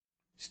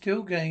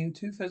Still Game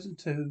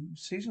 2002,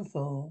 Season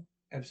 4,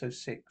 Episode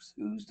 6.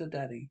 Who's the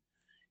daddy?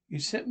 You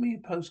sent me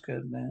a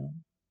postcode now.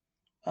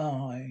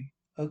 Aye.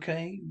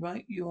 Okay,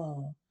 right you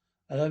are.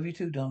 I love you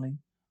too, darling.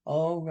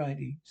 All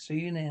righty. See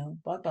you now.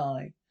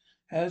 Bye-bye.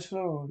 How's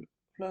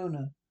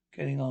Flona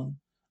getting on?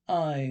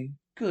 Aye.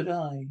 Good,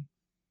 aye.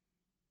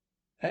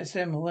 That's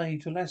them away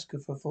to Alaska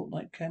for a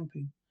fortnight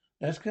camping.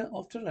 Alaska?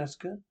 Off to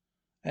Alaska?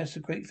 That's the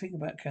great thing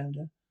about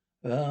Canada.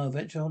 Ah,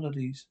 adventure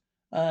holidays.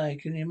 Aye,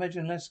 can you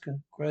imagine Alaska?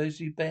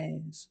 Grizzly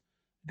bears.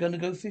 Gonna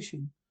go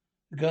fishing.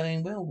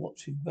 Going whale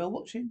watching. Whale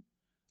watching?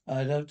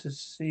 I'd love to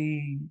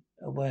see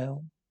a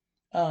whale.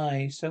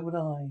 Aye, so would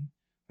I.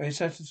 Very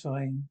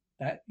satisfying,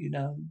 that, you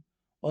know.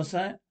 What's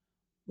that?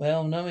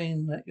 Well,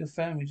 knowing that your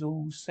family's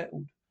all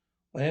settled.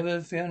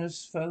 Whenever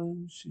Fiona's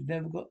phone, she's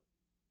never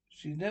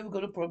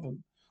got a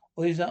problem.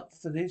 Always up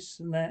for this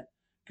and that,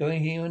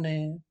 going here and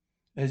there.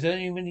 It's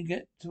only when you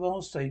get to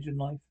our stage in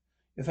life,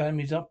 your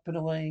family's up and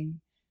away,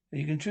 that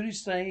you can truly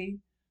say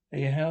that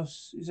your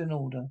house is in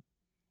order.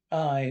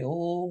 Aye,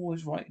 all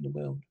was right in the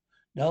world.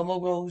 No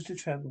more roads to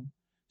travel.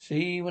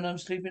 See, when I'm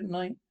sleeping at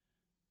night,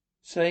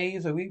 say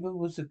if the Reaper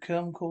was to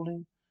come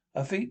calling,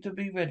 I think to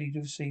be ready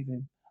to receive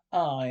him.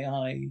 Aye,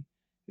 aye.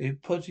 He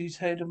put his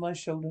head on my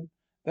shoulder.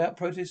 Without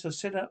protest, I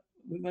sit up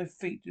with my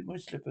feet in my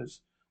slippers,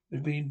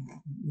 which being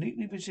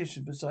neatly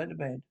positioned beside the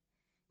bed.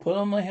 Put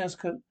on my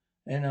housecoat,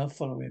 and I'll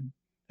follow him.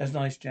 That's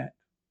nice, Jack.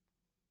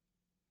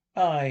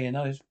 Aye, and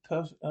I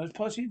was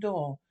passing the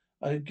door.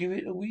 I'd give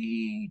it a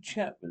wee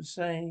chap and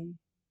say,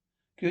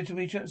 give it to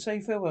me, chap, and say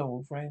farewell,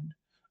 old friend.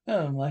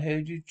 I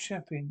heard you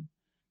chapping,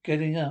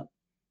 getting up.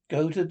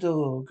 Go to the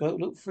door. Go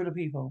look for the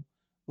people.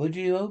 Would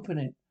you open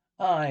it?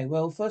 Aye.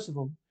 Well, first of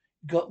all,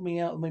 you got me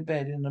out of my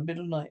bed in the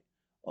middle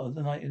of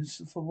the night, and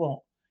for what?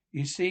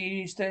 You see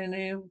me standing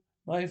there,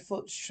 my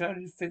foot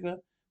shrouded figure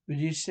with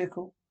your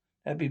sickle.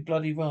 That'd be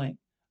bloody right.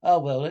 Oh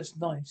well, that's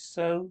nice.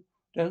 So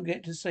don't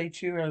get to say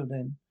cheerio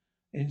then.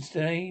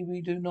 Instead,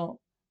 we do not.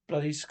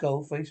 Bloody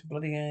skull face,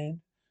 bloody hand.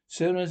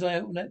 Soon as I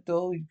open that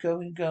door, you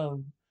go and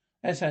go.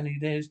 That's handy.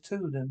 There's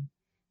two of them.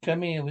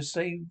 Come here. Will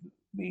save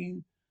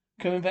me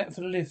coming back for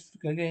the lift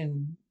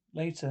again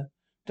later.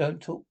 Don't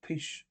talk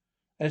pish.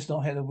 That's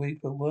not how the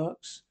Reaper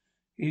works.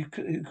 He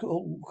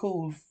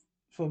called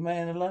for a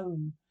man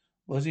alone.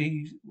 Was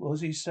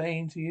he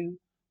saying to you?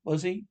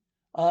 Was he?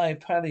 Aye,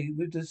 Paddy,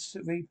 with the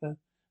Reaper.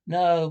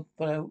 No,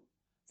 but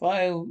if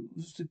I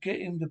was to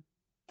get him to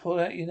put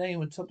out your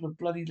name on top of the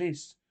bloody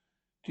list.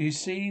 Do you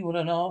see what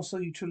an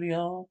arsehole you truly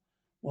are?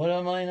 What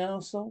am I, an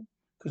arsehole?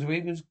 Because the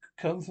Reaper's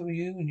come for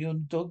you and you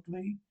dogged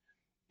me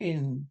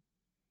in.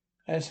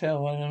 That's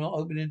how I'm not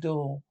opening the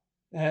door.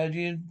 How do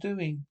you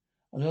doing?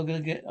 I'm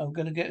gonna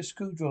get a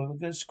screwdriver. I'm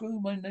gonna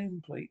screw my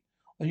nameplate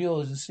on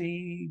yours and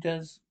see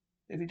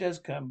if he does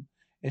come.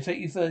 It'll take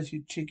you first,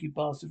 you cheeky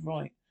bastard,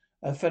 right?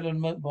 I fell on a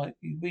motorbike,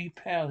 you wee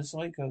power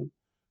psycho.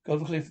 Go off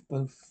the cliff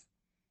both.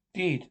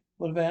 Did.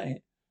 What about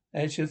it?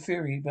 That's your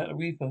theory about the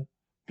Reaper.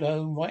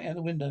 Blown right out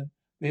the window.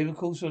 Reaper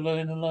calls for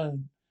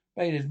alone.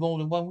 Hey, there's more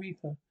than one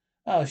Reaper.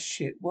 Oh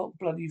shit, what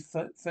bloody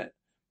fat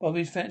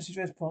Bobby's fancy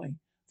dress party.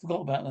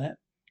 Forgot about that.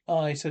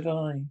 Aye, said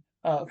I.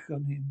 Up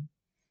on him.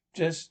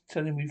 Just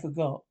tell him we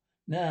forgot.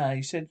 Nah,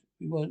 he said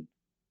we weren't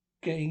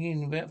getting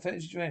in without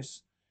fancy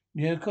dress.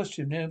 No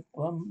costume, no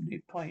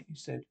pint, he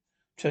said.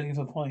 Chugging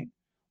for pint.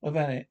 What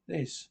about it?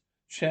 This.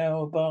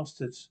 Shower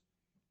bastards.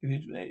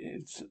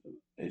 If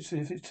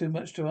it's too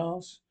much to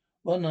ask.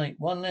 One night,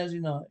 one lousy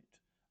night.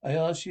 I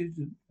ask you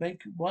to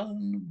make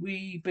one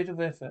wee bit of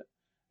effort.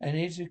 And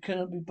if you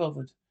cannot be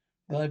bothered,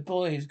 my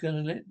boy is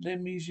going to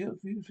lend me his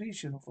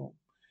uniform.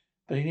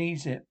 But he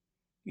needs it.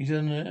 He's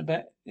on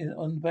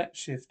the back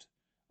shift.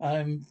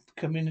 I'm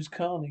coming as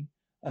Carly.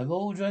 I'm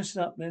all dressed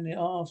up, then the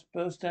arse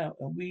burst out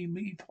and we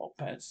me pop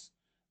pads.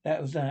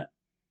 That was that.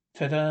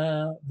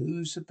 Ta-da!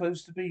 Who's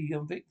supposed to be?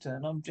 I'm Victor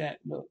and I'm Jack.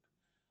 Look.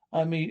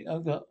 I've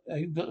got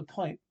a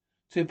pipe.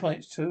 2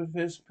 pints, two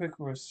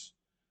precarious.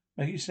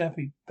 Make it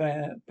snappy,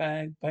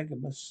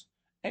 bagamus.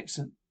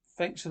 Excellent.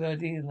 Thanks for the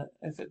idea,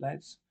 effort,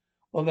 lads.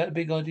 What about the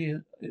big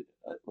idea?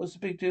 What's the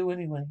big deal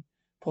anyway?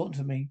 Important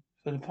to me.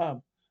 For the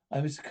pub.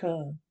 I'm Mr.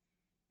 Kerr.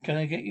 Can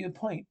I get you a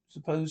pint?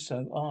 Suppose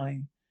so. Aye.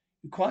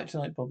 You're quiet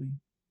tonight, Bobby.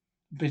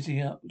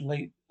 Busy up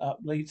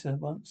later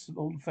once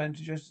all the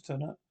fancy dresses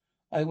turn up.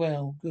 I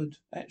well, good,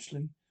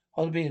 actually.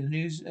 Hold beer, the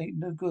news ain't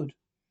no good.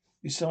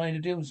 We signed a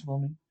deal this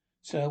morning.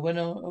 So when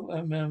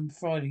I'm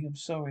Friday, I'm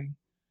sorry.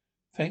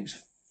 Thanks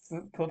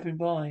for popping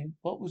by.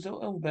 What was it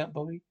all about,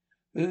 Bobby?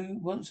 Who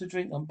wants a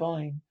drink? I'm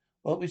buying.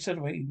 What we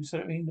celebrating? We're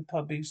celebrating the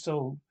pub being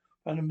sold.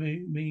 In front of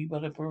me by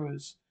the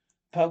brewers.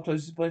 The pub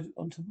closes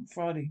on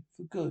Friday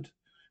for good.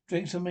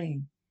 Drinks on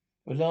me.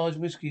 A large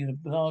whiskey and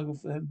a lager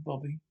for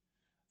Bobby.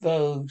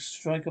 Vogue,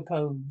 strike a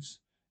pose.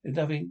 There's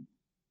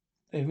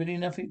really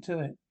nothing to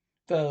it.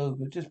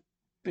 Vogue, I've just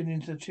been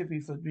into Chippy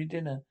for me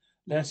dinner.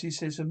 Lassie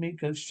says for me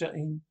goes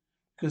shutting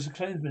because the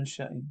Clansman's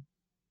shutting.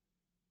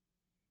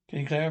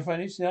 Can you clarify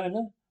this,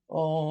 Ida?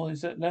 Or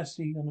is that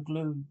Lassie on the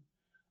glue?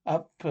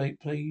 Update,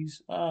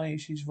 please. Aye,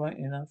 she's right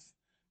enough.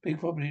 Big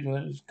property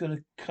lawyer is gonna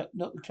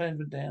knock the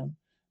Clansman down.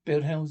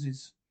 build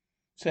houses.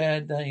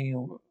 Sad day,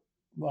 all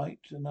right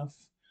enough.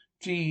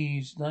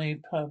 Geez, no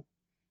pub.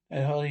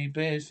 And Holly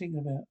bears thinking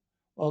about.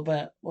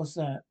 What's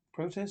that?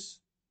 Protests?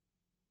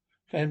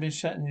 Clansman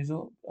shutting is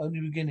only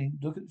beginning.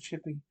 Look at the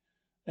shipping.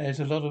 There's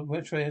a lot of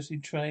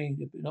interesting trade.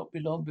 It will not be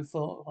long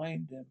before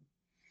behind them.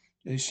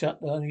 They shut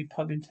the only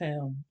pub in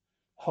town.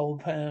 Whole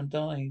pound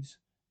dies.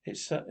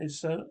 It's that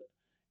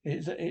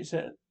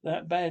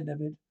bad,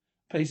 David.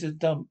 Place is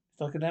dumped.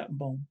 It's like an atom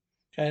bomb.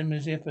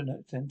 Clansman's the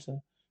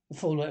epicenter. The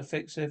fallout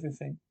affects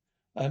everything.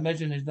 I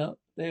imagine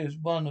there's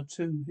one or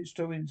two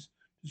historians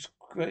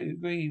who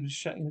agree with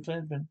shutting the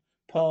Clansman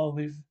par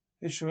with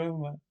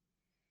Hiroshima.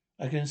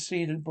 I can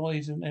see the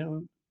boys and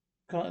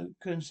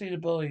can see the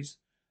boys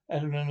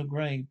Adam on the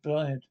grave,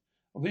 blind.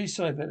 I'm really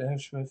sorry about the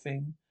Hiroshima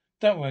thing.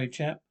 Don't worry,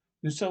 chap.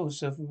 We'll solve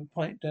ourselves with a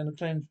pint down the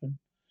Clansman.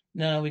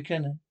 No, we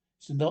cannot.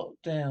 It's a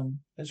knockdown.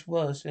 That's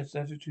worse. That's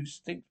attitude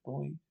stinks,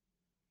 boy.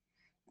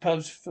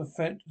 Pubs for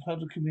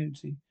the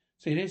community.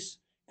 See this?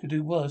 Could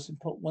do worse than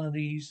put one of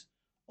these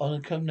on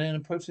and come down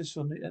and protest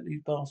at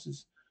these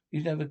bastards.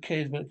 He's never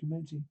cared about the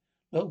community.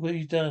 Look what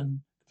he's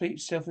done. Complete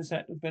selfless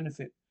act of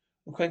benefit.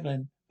 Well,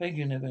 Craiglang, thank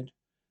you, Nevid.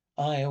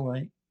 Aye, all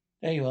right.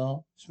 There you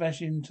are.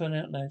 Smashing turn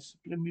out, lads.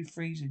 Blimey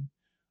freezing.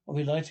 Are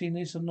we lighting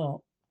this or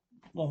not?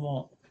 Or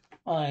what?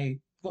 Aye,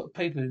 got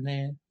paper in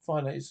there.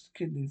 Firelighters,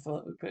 kindling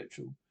fire with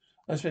petrol.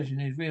 I especially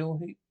need real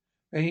heat.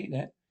 Reheat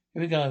that.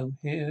 Here we go.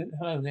 Here,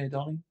 hello there,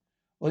 darling.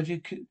 Would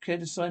you care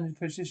to sign the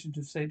petition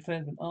to save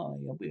Clansman? Aye,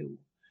 I will.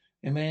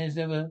 Your man's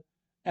never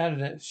out of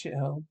that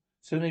shithole.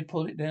 Soon they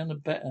pull it down, the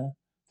better.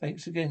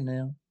 Thanks again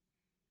now.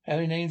 How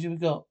many names have we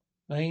got?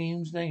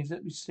 Names.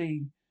 Let me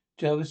see.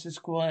 Jarvis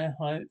Esquire,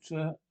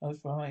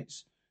 Osprey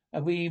Heights.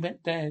 Have we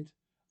met Dad?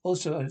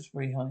 Also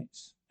Osprey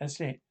Heights. That's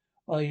it.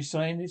 Are you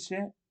signing this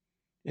yet?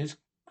 This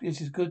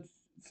is good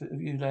for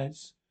you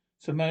lads.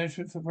 So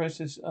management for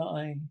process.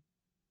 Aye.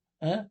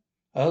 Huh?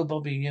 Oh,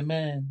 Bobby, your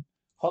man.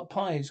 Hot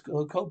pies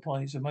or cold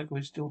pies. The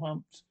microwave still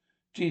humps.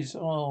 Jesus.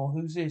 Oh,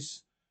 who's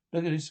this?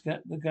 Look at this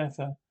the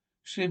gaffer.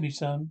 Excuse me,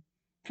 son.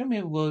 Can we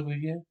have a word with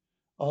you?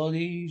 Are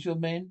these your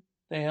men?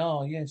 They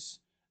are, yes.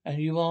 And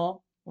you are?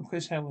 I'm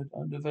Chris Howard.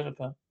 I'm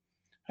developer.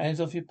 Hands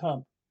off your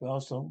pub, you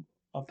arsehole.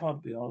 Our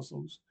pub, you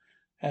arseholes.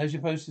 How's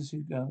your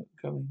processing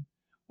going?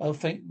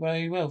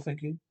 Very well,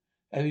 thank you.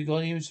 Have you got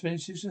any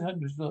expenses and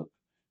hundreds? Look,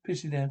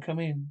 pissing down, come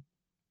in.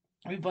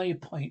 Let me buy you a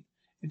pint.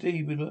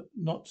 Indeed, we'll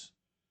not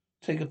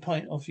take a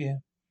pint off you.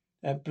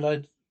 That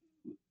blood,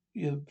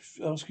 you're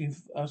asking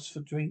us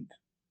for drink.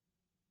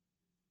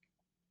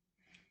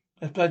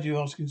 That blood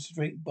you're asking us to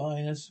drink,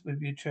 buying us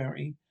with your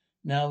charity.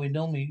 Now we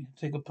normally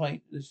take a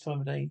pint this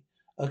time of day.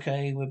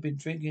 Okay, we've been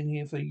drinking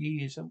here for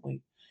years, haven't we?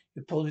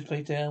 You pull this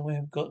place down, we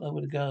have got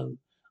nowhere to go.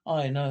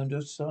 I know,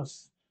 just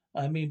us.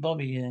 I mean,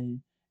 Bobby, yeah.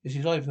 It's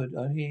your livelihood,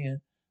 I hear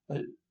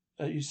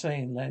you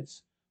saying,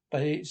 lads.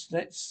 But it's,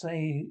 let's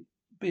say,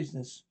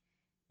 business.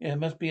 Yeah, there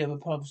must be other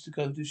pubs to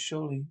go to,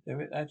 surely.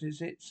 That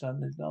is it,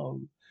 son. There's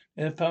no.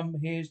 The pub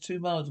here is 2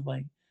 miles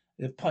away.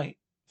 The pint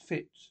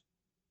fits.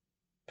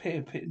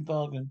 Pit and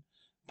bargain.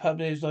 Pub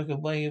there's like a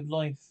way of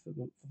life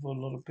for a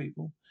lot of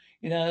people.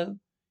 You know,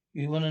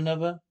 you want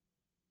another?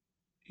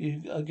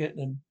 I get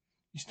them.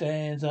 He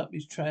stands up,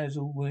 his trousers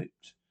all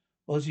whipped.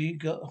 Was he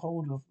got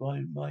hold of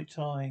by my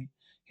tie?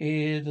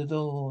 Here, the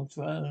door,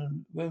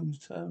 turn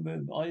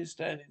room. Eyes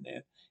standing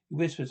there. He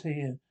whispers,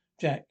 here,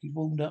 Jack, he's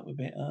warmed up a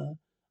bit,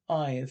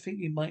 I think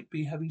he might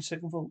be having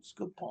second thoughts.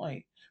 Good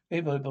pie.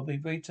 Very well, Bobby,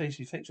 very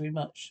tasty. Thanks very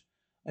much.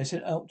 I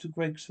sent out to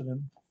Greg's for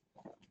them.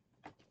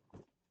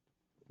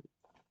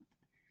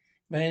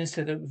 Man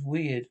said it was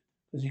weird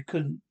because he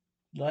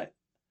like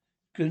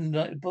couldn't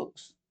like the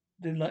books.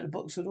 Didn't like the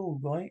books at all,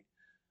 right?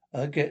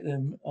 I'll get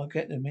them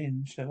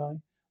in, shall I?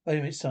 Wait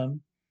a minute,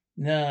 son.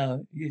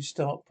 No, you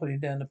start putting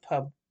down the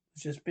pub.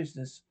 It's just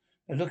business.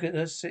 And look at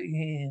us sitting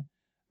here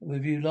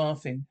with you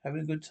laughing,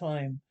 having a good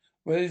time.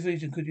 What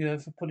reason could you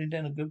have for putting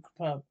down a good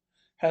pub?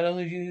 How long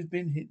have you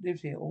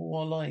lived here? All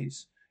our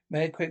lives.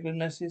 Mad Craiglang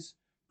lasses?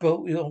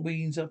 Brought your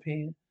weens up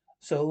here.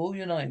 So all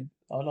your life,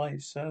 our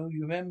lives. So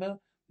you remember?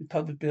 The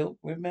pub was built.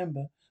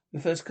 Remember? The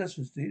first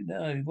customers, do you?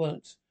 No, you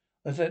weren't.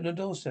 I was at the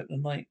doorstep the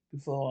night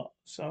before,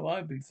 so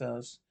I'd be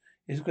first.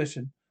 Here's a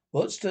question.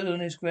 What stood on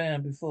this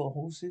ground before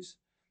horses?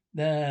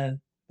 Nah,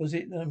 was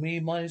it the me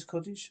miner's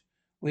cottage?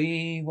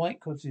 We white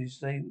cottages,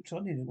 they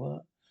Johnny they were.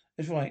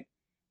 That's right.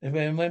 That's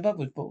where my mother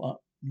was brought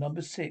up.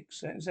 Number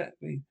 6.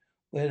 Exactly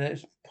where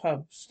that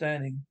pub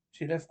standing.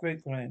 She left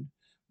Craiglang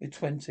with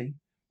 20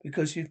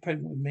 because she was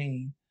pregnant with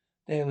me.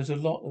 There was a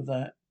lot of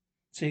that.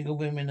 Single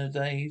women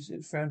nowadays,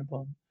 it's frowned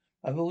upon.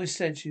 I've always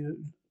said she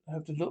would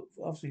have to look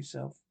after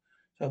herself.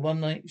 So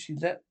one night she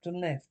leapt and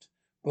left.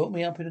 Brought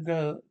me up in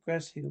the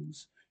grass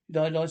hills. She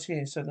died last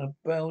year, so I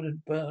belled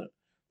and burnt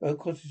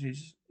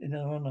cottages in her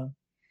honour.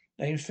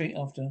 Named street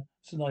after.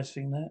 It's a nice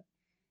thing, that.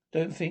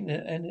 Don't think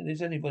that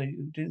there's anybody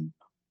who didn't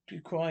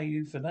decry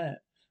you for that.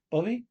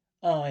 Bobby?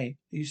 Aye.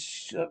 He's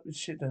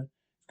shitter.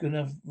 Good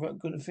enough,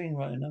 good thing,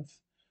 right enough.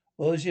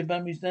 What was your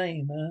mummy's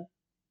name, huh?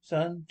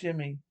 Son?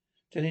 Jimmy.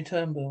 Jenny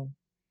Turnbull.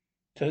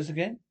 Tell us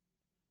again?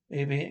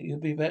 You'll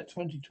be about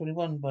 20,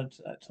 21 by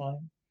that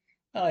time.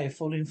 Aye,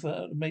 falling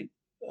for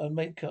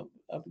makeup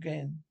up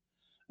again.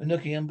 And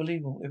looking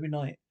unbelievable every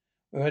night.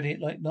 We're at it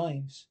like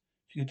knives.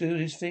 She could do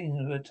this thing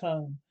with her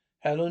tongue.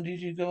 How long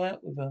did you go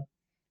out with her?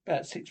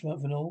 About 6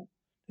 months and all.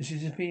 Then she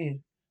disappeared.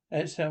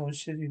 That's why I was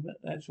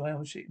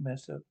shitting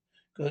myself.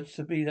 Got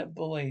to be that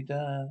boy,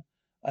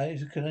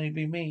 it can only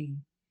be me.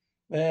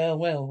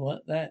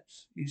 What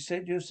that's. You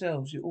said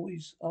yourselves, you're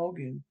always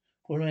arguing.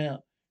 Pulling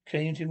out.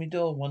 Came to me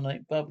door one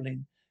night,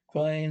 bubbling,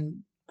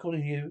 crying,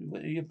 calling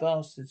you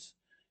bastards.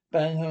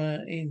 Bang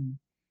her in.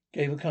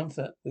 Gave her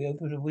comfort. We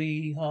opened a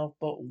wee half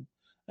bottle.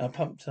 I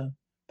pumped her.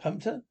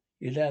 Pumped her?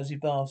 You lousy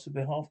bastard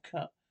with half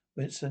cut,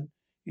 Winston.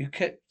 You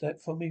kept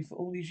that from me for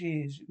all these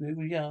years. We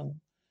were young.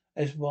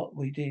 That's what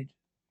we did.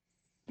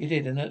 You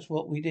did, and that's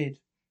what we did.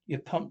 You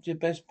pumped your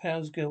best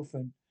pal's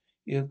girlfriend.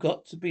 You've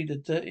got to be the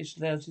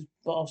dirtiest, loudest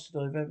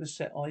bastard I've ever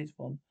set eyes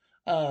on.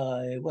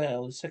 Aye,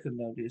 well, the second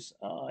loudest.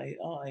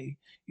 Aye.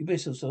 You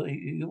whistles,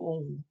 you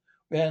all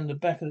round the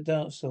back of the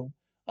dance hall.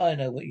 I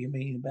know what you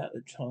mean about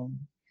the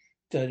tongue.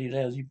 Dirty,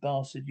 lousy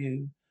bastard,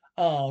 you.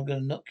 I'm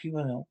gonna knock you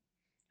out.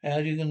 How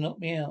are you gonna knock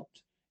me out?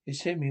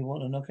 It's him you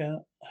want to knock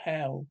out?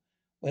 How?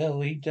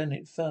 Well, he done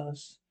it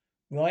first.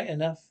 Right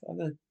enough. I'm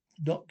gonna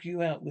knock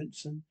you out,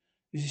 Winston.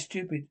 This is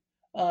stupid.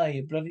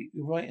 Aye,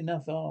 you're right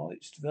enough. Oh,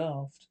 it's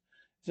daft.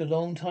 It's a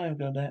long time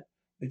ago that.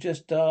 We're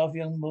just daft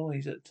young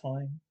boys at the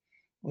time.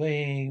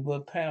 We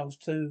were pals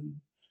too.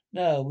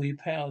 No, we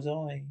pals,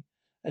 aye.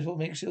 That's what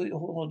makes it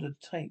all harder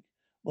to take.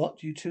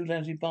 What, you two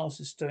lousy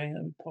bastards stirring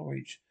up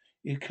porridge?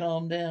 You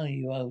calm down,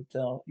 you old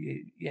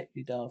you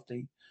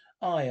dafty.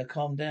 Aye, I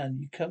calm down.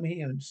 You come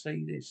here and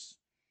say this.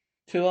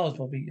 2 hours,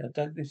 Bobby. I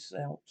dug this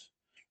out.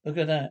 Look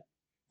at that.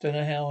 Don't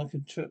know how I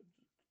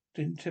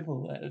didn't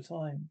triple at the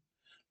time.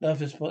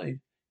 Laughter spotted.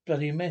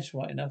 Bloody mess,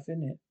 right enough,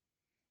 innit?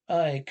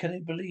 I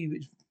cannot believe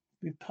it's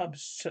with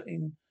pubs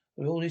shutting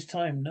for all this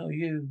time. No,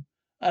 you.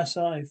 Us,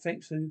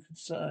 thanks for your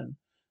concern.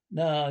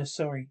 No,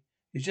 sorry.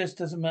 It just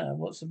doesn't matter.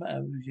 What's the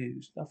matter with you?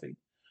 It's nothing.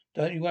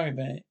 Don't you worry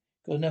about it.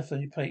 Got enough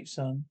on your plate,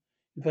 son.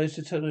 You're supposed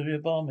to tell your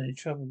barman your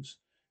troubles.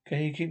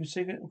 Can you keep a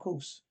secret? Of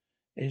course.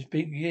 It's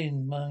big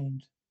in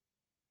mind.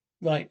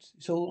 Right.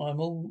 I'm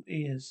all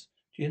ears.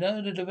 Do you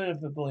know the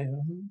developer boy?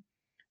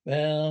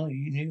 Well,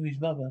 you knew his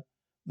mother.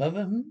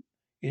 Mother,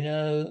 we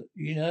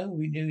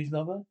knew his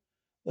mother.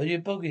 Well,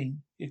 you're bugging,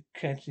 you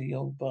catty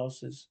old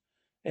bastards.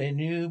 A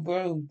new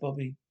bro,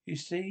 Bobby. You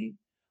see?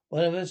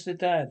 One of us the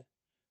dad.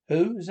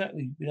 Who?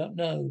 Exactly. We don't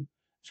know.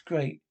 It's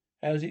great.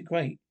 How's it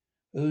great?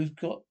 You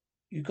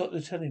got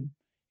to tell him.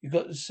 You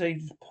got to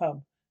save his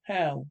pub.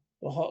 How?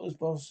 The hottest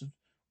bastard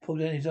pulled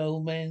down his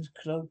old man's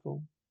cloak.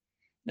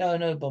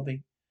 No,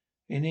 Bobby.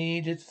 We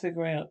need to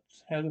figure out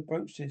how to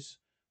broach this.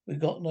 We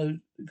got no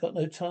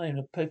time.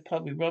 The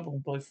pub will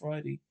rubble by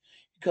Friday.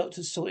 You got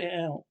to sort it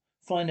out.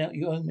 Find out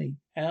you owe me.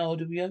 How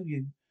do we owe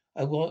you?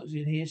 I was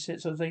in here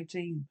since I was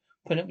 18.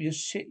 Putting up your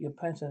shit, your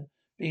patter.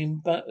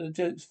 Being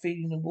jokes,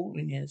 feeding and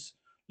watering yes.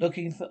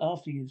 Looking for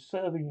after you,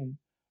 serving you.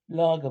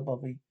 Lager,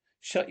 Bobby.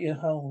 Shut your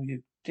hole,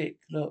 you dick.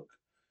 Look.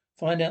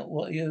 Find out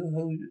who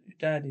your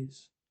dad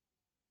is.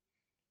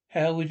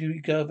 How would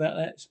you go about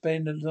that?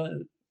 Spend a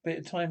bit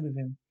of time with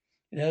him.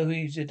 You know who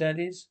your dad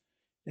is?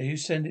 Now you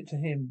send it to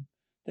him.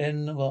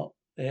 Then what?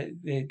 There,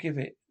 give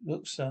it.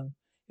 Look, son.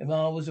 Your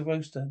ma was a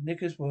roaster.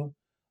 Knickers were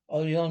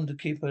only on to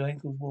keep her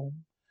ankles warm.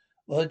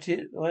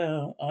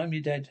 Well, I'm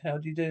your dad. How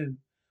do you do?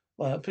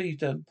 Well, please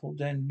don't pull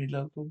down me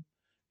local.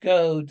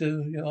 Go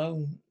do your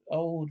own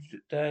old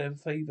dad a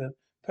favour.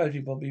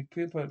 Poetry, Bobby.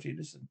 Pure poetry.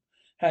 Listen.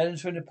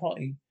 Helen's from the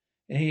party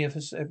in here for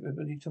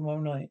everybody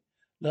tomorrow night.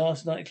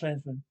 Last night,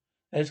 Clansman.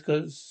 That's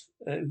 'cause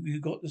you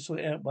got to sort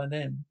it out by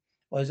then.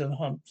 I was on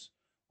humps.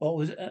 What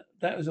was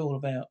that was all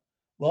about?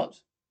 What?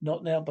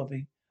 Not now,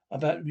 Bobby. I'm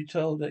about to be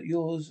told that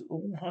yours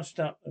all hushed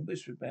up and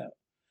whispered about.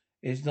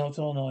 It's not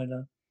on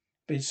either.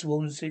 Been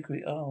sworn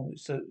secret. Oh,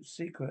 it's so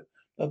secret.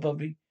 But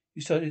Bobby,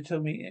 you started to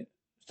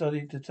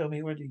tell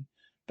me already.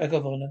 Back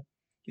off, Honor.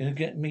 You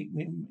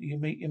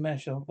meet your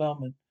mash on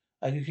barman.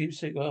 I can keep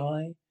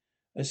secret.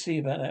 I see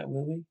about that,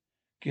 will we?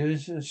 Give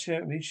us a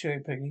sherry,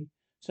 Peggy.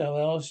 So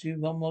I'll ask you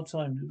one more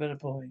time, develop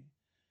boy.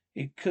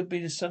 It could be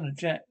the son of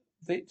Jack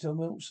Victor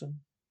Wilson.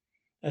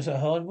 That's so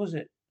hard, was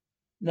it?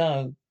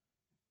 No,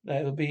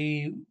 that would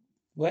be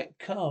wet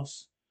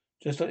cast,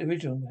 just like the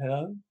original.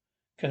 Hello?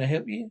 Can I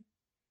help you?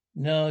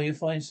 No, you're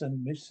fine,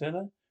 son. Miss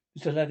Fella?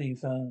 Mr. Laddie,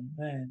 found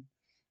man.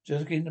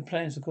 Just getting the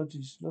plans for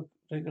cottage. Look,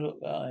 take a look.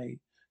 Aye.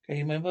 Can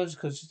you remember?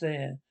 Because it's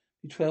there.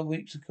 Be 12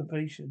 weeks of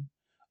completion.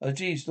 Oh,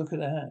 geez, look at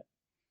that.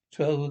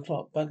 12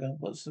 o'clock, bugger.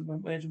 Where's the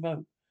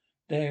remote?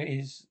 There it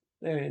is.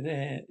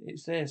 There.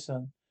 It's there,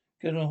 son.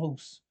 Get on a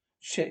horse.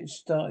 Shit, it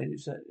started.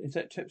 Is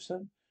that trip,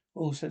 son?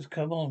 Horse says,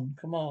 come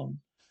on.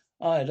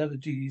 I love the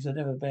G's. I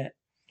never bet.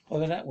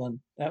 Look at that one.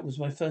 That was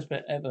my first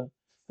bet ever.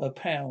 For a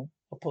pal.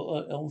 I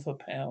put it on for a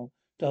pal.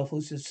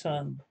 Dolphus, his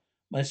son.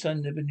 My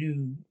son never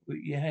knew what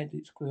you had.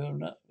 It's queer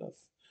enough.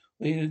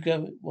 Where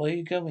are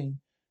you going?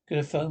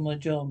 Gonna phone my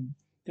John.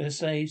 Gonna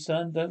say,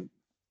 son, don't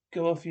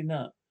go off your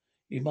nut.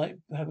 You might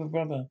have a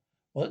brother.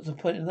 What's the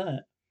point of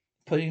that?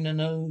 Putting the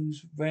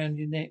nose round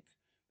your neck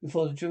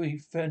before the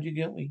jury found you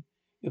guilty.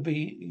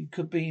 It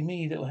could be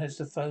me that has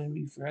to phone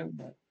me for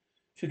that.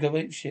 She'll go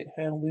ape shit.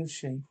 How will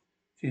she?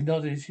 She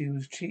nodded. She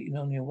was cheating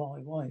on your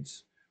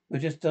wives. We're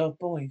just daft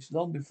boys.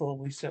 Long before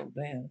we settled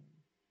down.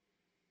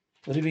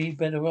 Would it be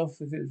better off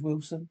if it was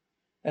Wilson?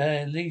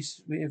 At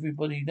least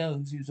everybody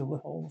knows he was a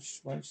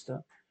horse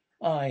racer.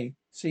 Aye.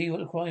 See what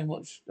the crime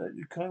watch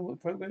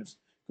programs?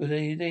 Good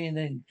day and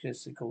then,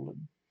 just they call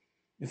them.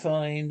 You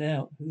find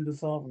out who the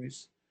father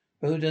is.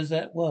 Who does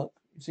that work?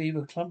 It's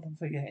either clumping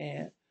for your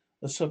hair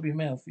or sob your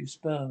mouth for your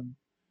sperm.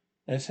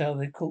 That's how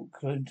they caught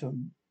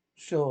Clinton.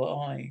 Sure,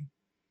 aye.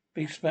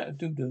 Big spat of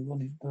doo-doo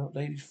on his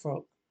lady's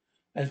frock.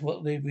 That's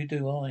what we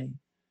do, aye.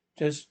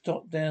 Just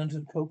stop down to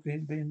the poker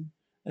bin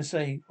and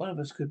say, one of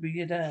us could be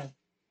your dad.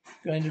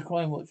 Going to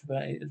crime watch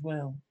about it as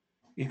well.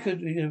 You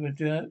could give a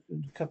jerk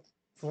and a cup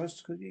for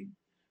us, could you?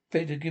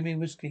 Victor, give me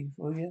whiskey,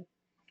 will you?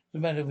 What's the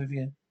matter with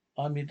you?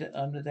 I'm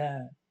the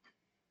dad.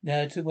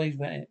 Now, two ways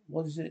about it.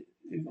 What is it?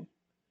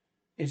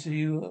 Is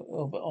you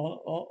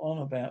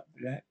on about,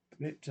 Jack?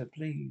 Victor,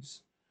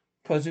 please.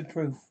 Positive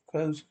proof.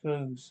 Close.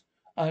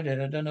 I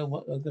don't know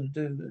what I'm going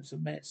to do. It's a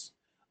mess.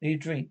 I need a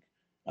drink.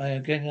 I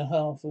am getting a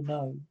half or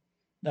no.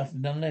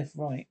 Nothing. None left.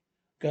 Right.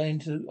 Going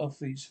to the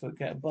office for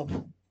get a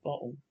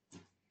bottle.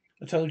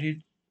 I told you,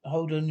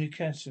 hold on your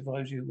cash if I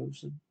was you,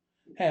 Wilson.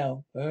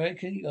 How? I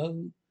reckon you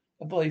owe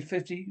a boy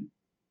 50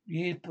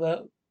 years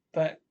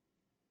back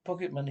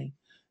pocket money.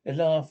 They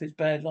laugh. It's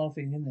bad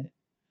laughing, isn't it?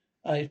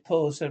 It's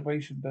poor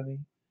celebration, baby.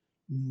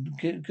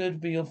 Good to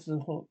be off the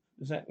hook.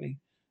 Exactly.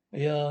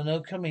 We are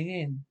no coming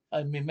in.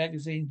 I'm in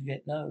magazine to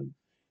get no.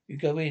 You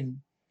go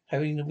in,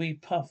 having the wee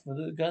puff of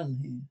the gun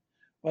here.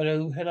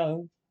 Righto,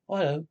 hello.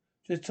 Hello.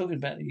 Just talking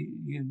about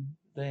you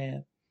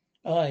there.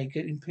 Aye,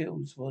 getting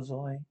pills, was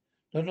I.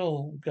 Not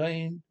all.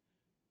 Going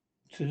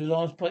to the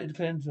last party of the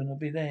Clansman. I'll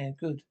be there.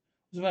 Good. What's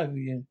the matter with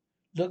you?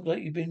 Look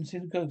like you've been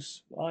seeing a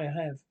ghost. I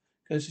have.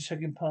 Ghost is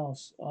shaking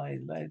past. Aye,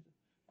 lad.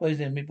 Boy's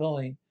there, me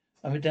boy.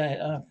 I'm a dad.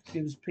 Ah,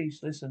 give us peace.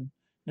 Listen.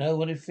 Know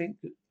what I think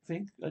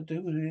I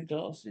do with your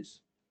glasses?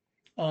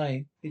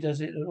 Aye, he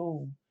does it at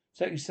all.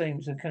 Exactly the same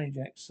as Uncanny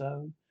Jack,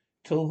 so.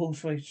 Tall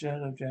horse race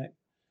Shadow Jack. It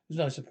was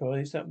no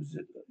surprise. That was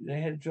it.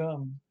 They had a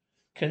drum.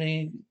 Can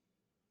he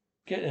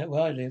get that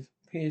where I live?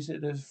 Appears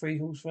that there's a three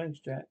horse race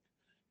Jack.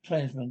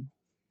 Clansman.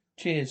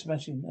 Cheers,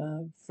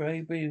 smashing.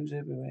 Frey wheels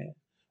everywhere.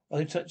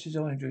 I touch his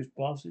orange juice.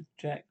 Bastard,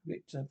 Jack,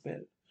 Victor,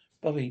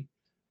 Bobby.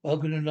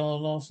 Welcome to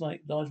last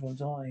night. Large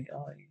ones, aye.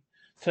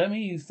 Tell me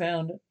you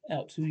found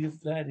out who your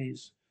dad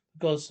is.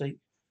 For God's sake.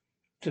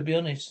 To be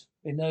honest,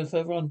 they know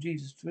further on.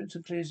 Jesus.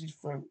 Winston clears his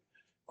throat.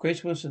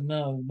 Chris Wilson,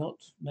 no, not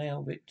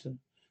now, Victor.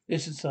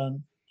 Listen,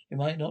 son. You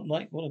might not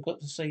like what I've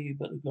got to say to you,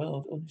 but the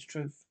God honest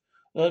truth.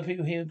 A lot of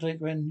people here in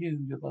Craiglang knew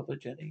your mother,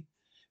 Jenny.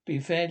 Be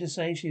fair to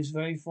say she is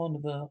very fond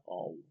of her.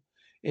 Oh,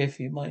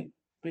 if you might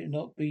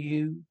not be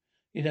you,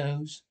 he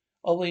knows.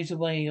 Always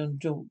away on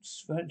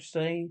jaunts. French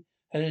day,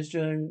 Helen's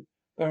Joe,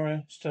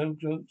 Barra, Stowe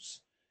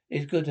Jokes.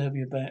 It's good to have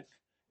you back.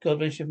 God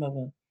bless your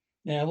mother.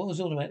 Now, what was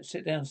all about?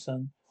 Sit down,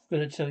 son. I'm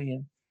going to tell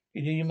you.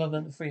 You knew your mother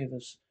and the three of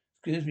us.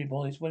 Excuse me,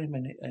 boys. Wait a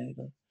minute,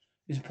 Ada.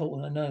 It's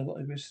important. I know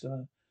what I wish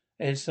to.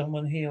 There's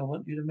someone here I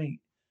want you to meet.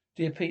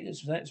 Dear Peter,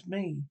 that's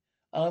me.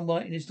 I'm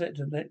writing this letter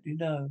to let you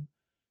know.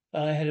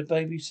 I had a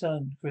baby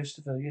son,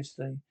 Christopher,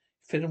 yesterday.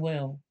 Feeling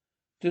well.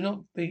 Do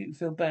not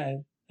feel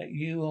bad that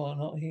you are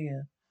not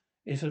here.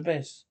 It's for the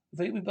best. I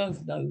think we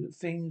both know that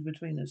things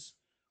between us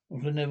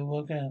will never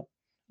work out.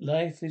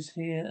 Life is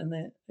here and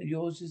there.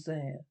 Yours is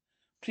there.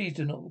 Please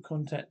do not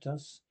contact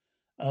us.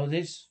 Oh,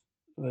 this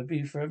will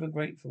be forever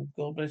grateful.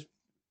 God bless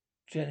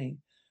Jenny.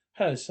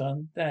 Hello,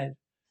 son. Dad.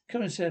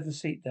 Come and have a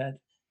seat, Dad.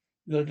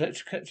 You've got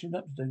catching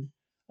up to do.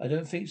 I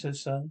don't think so,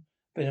 son.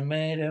 Been a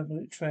mad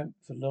alcoholic tramp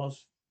for the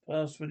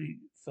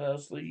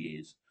past 3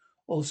 years.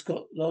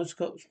 Large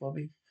Scotch,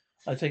 Bobby.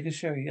 I take a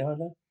sherry,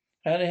 Anna.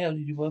 How the hell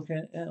did you work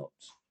it out?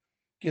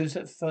 Give us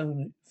that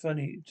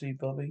funny to you,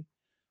 Bobby.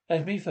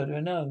 That's me, photo.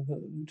 I know.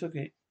 Who took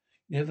it?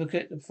 You never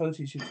get the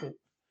photos you took,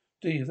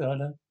 do you,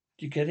 Anna?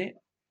 Did you get it?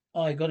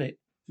 I got it.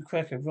 The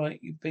cracker, right,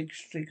 you big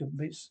streak of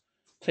bits.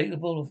 Take the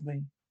ball off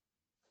me.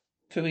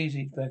 Too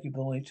easy, Becky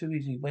boy. Too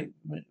easy. Wait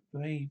a minute for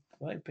me.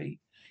 Right, Pete.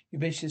 You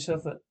missed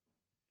yourself at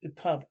the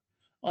pub.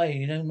 Aye,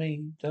 you know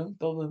me. Don't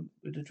bother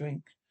with the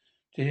drink.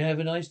 Did you have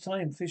a nice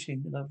time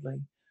fishing?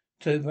 Lovely.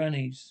 Two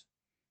brannies.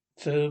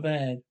 So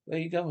bad. Where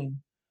are you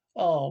going?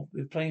 Oh,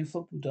 we're playing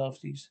football,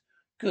 Dafties.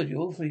 Good,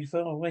 you're awfully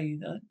far away,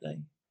 aren't they?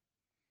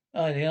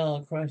 Aye, they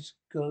are. Christ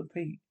God,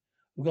 Pete.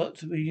 We've got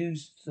to be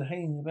used to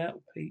hanging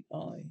about, Pete.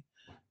 Aye.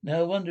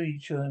 No wonder you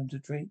turned to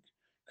drink.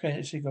 Crank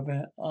a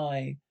cigarette.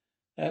 Aye.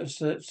 That was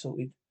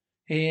sorted.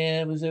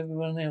 Here was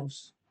everyone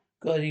else.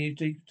 Got any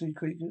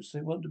creatures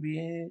they want to be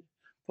aired?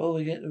 Before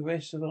we get the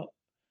rest of us,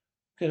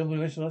 get on with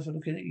the rest of us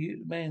looking at you,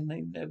 the man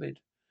named David.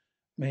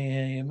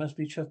 Man, you must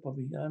be chuffed,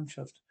 Bobby. I'm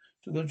chuffed.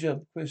 It's a good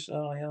job, Chris.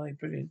 Aye,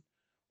 brilliant.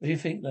 What do you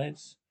think,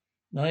 lads?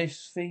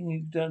 Nice thing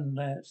you've done,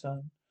 lad,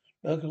 son.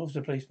 Welcome off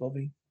the place,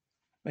 Bobby.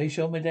 Make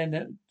sure my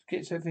dad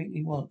gets everything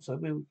he wants. I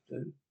will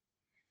do.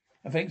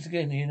 And thanks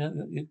again.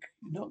 You're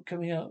not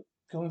coming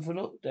for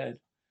a lot, Dad.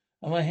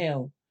 Oh my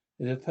hell!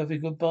 There's a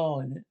perfect good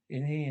bar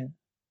in here.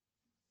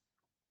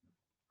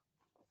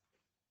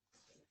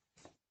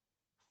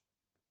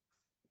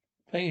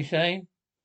 Thank you, Shane.